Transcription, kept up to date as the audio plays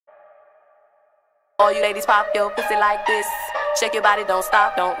All you ladies pop your pussy like this. Shake your body, don't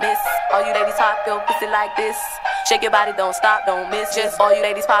stop, don't miss. All you ladies pop your pussy like this. Shake your body, don't stop, don't miss. Just all you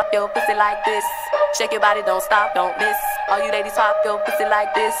ladies pop your pussy like this. Shake your body, don't stop, don't miss. All you ladies pop your pussy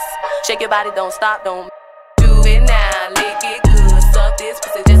like this. Shake your body, don't stop, don't miss. Do it now, lick it good. Suck this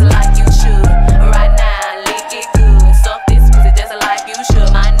pussy just like you should. Right now, lick it good. Suck this pussy just like you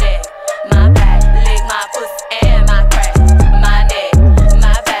should. My neck, my back, lick my pussy and my crack. My neck,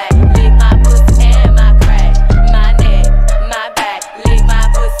 my back, lick my pussy and my crack. My neck, my back, lick my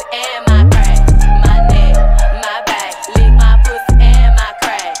pussy and my crack. My neck, my back, lick my pussy and my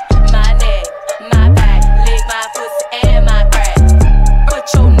crack. My neck, my back, lick my pussy and my crack. Put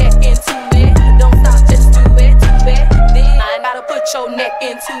your neck into it, don't stop, just do it, do it. Then I gotta put your neck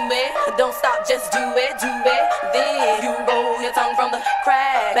into it, don't stop, just do it, do it. Then you roll your tongue from the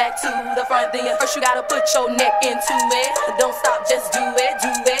crack back to the front. Then first you gotta put your neck into it, don't stop, just do it,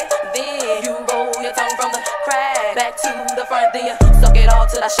 do it. Then you roll your tongue from the crack back to the front. Then you suck it all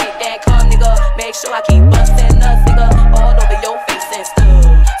till I shake and come, nigga. Make sure I keep busting nuts, nigga, all over your face and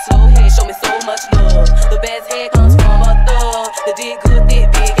stuff. Slow head, show me so much love. The best head comes from a thug. The dick good,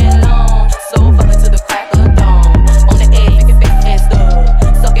 thick, big and long. Slow fucking to the crack of dawn. On the edge, make it face and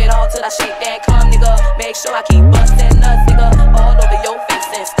stuff. Suck it all till I shake and come, nigga. Make sure I keep busting nuts, nigga, all over your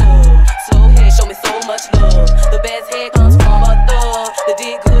face and stuff. Slow head, show me so much love. The best head comes from a thug. The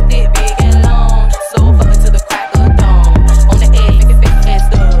dick good, thick, big and long. Slow fucking to the crack of dawn. On the edge, make it face and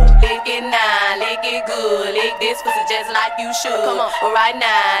stuff. Lick it now, lick it good. Lick this pussy just like you should. Come on, right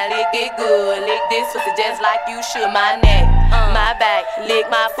now, lick it good. Lick this pussy just like you should. My neck, my back, lick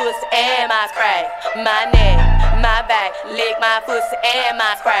my pussy and my crack. My neck, my back, lick my pussy and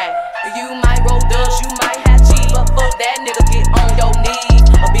my crack. You might roll dubs, you might have cheese, but fuck that nigga, get on your knees.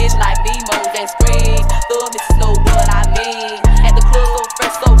 A bitch like me moans and screams. Thug missus know what I mean. At the club so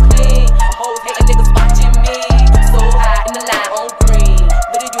fresh, so clean. Hoes hating niggas watching me. So high in the line on green.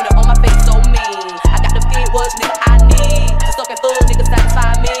 With a unit on my face so mean. I got the fit, what nigga I need. To suck and fuck, nigga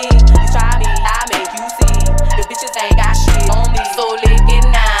satisfy me. You try me, I make you see. The bitches ain't got shit on me. So lick it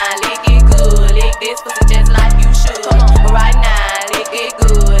now, lick it good. Lick this pussy just like you should. Come on, right now, lick it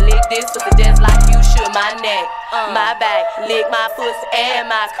good. Lick this pussy just like you should. My neck, my back, lick my pussy and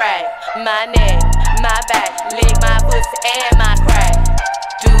my crack. My neck, my back, lick my pussy and my crack.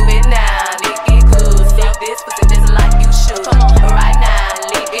 Do it now, lick it good. Suck this pussy just like you should. Come on, right now,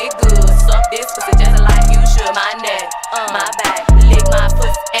 lick it good. Suck this pussy just like you should. My neck, my back, lick my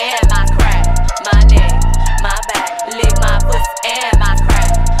pussy and my crack. My neck, my back, lick my pussy and my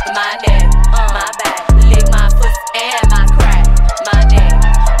crack. My neck, my back, lick my pussy and my crack. My neck,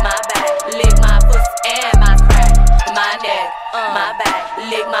 my back, lick my pussy and my crack. My neck, my back,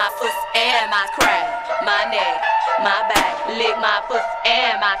 lick my pussy and my crack. My neck, my back, lick my pussy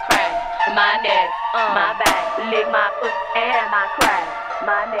and my crack. My neck, my back, lick my pussy and my crack.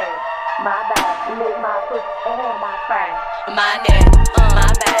 My neck, my back, lick my pussy and my crack. My neck,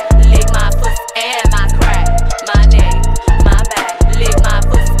 my back, lick my pussy and my crack. My neck, my back, lick my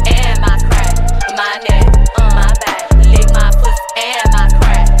pussy and my crack. My neck, my back, lick my pussy and my crack. My neck, my back, lick my pussy and my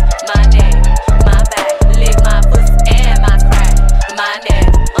crack. My neck, my back, lick my pussy and my crack. My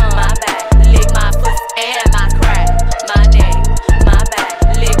neck, my back, lick my pussy and my crack. My neck, my back,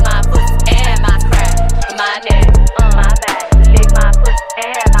 lick my pussy and my crack. My neck, my back, lick my pussy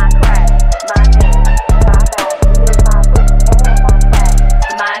and my crack.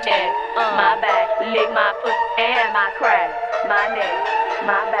 My neck, my back, lick my pussy and my crack. My neck,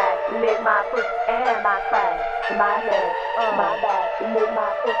 my back, lick my pussy and my crack. My neck, my back, lick my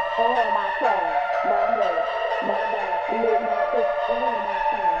pussy and my crack. My neck, my back, lick my pussy and my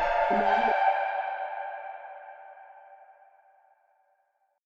crack.